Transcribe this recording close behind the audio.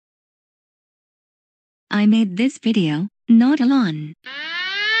I made this video, not alone.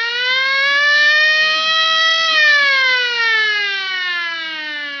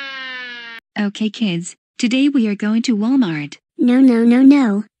 Okay kids, today we are going to Walmart.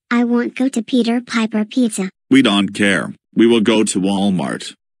 No. I won't go to Peter Piper Pizza. We don't care. We will go to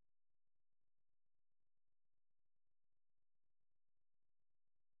Walmart.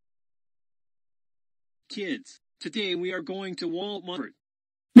 Kids, today we are going to Walmart.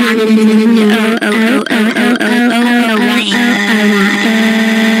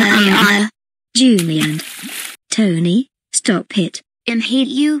 Julie and Tony, stop it. Hate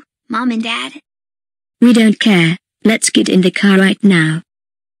you, Mom and Dad? We don't care. Let's get in the car right now.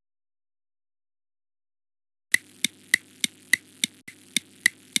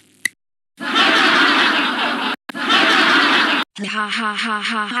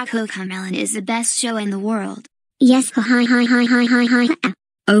 Ha, CoComelon is the best show in the world. Yes, hi.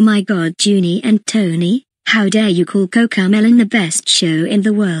 Oh my god, Junie and Tony, how dare you call CoComelon the best show in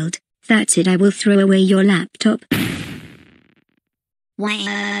the world? That's it, I will throw away your laptop. Why,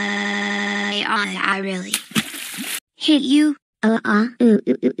 I really hate you. I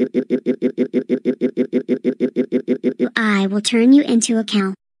will turn you into a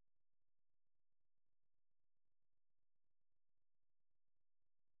cow.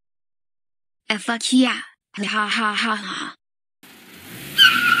 Fuck yeah. Ha.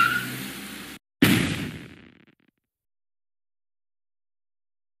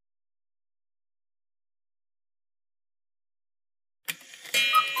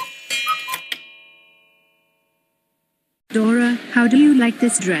 Dora, how do you like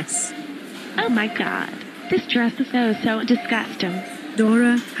this dress? Oh my god, this dress is so disgusting.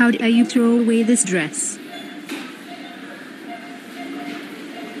 Dora, how dare you throw away this dress?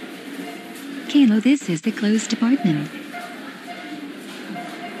 Kayla, this is the clothes department.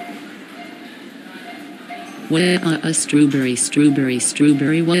 Where are a strawberry?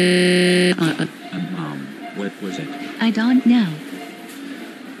 Where are a... What was it? I don't know.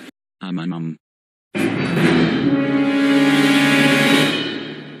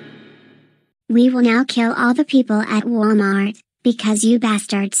 We will now kill all the people at Walmart, because you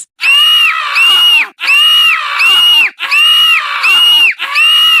bastards.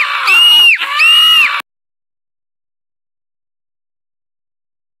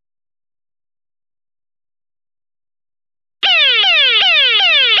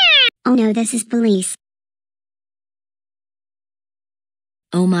 Oh no, this is police.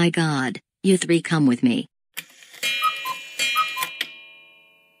 Oh my god, you three come with me.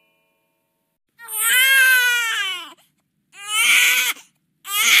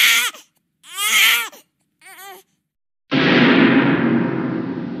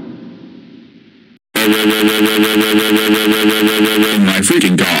 Oh my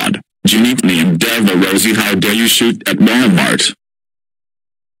freaking god. Ginny and Deva Rosie, how dare you shoot at Walmart?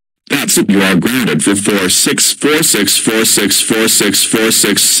 That's it, you are grounded for 4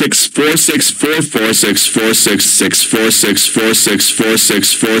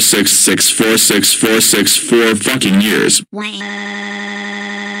 fucking years. Why?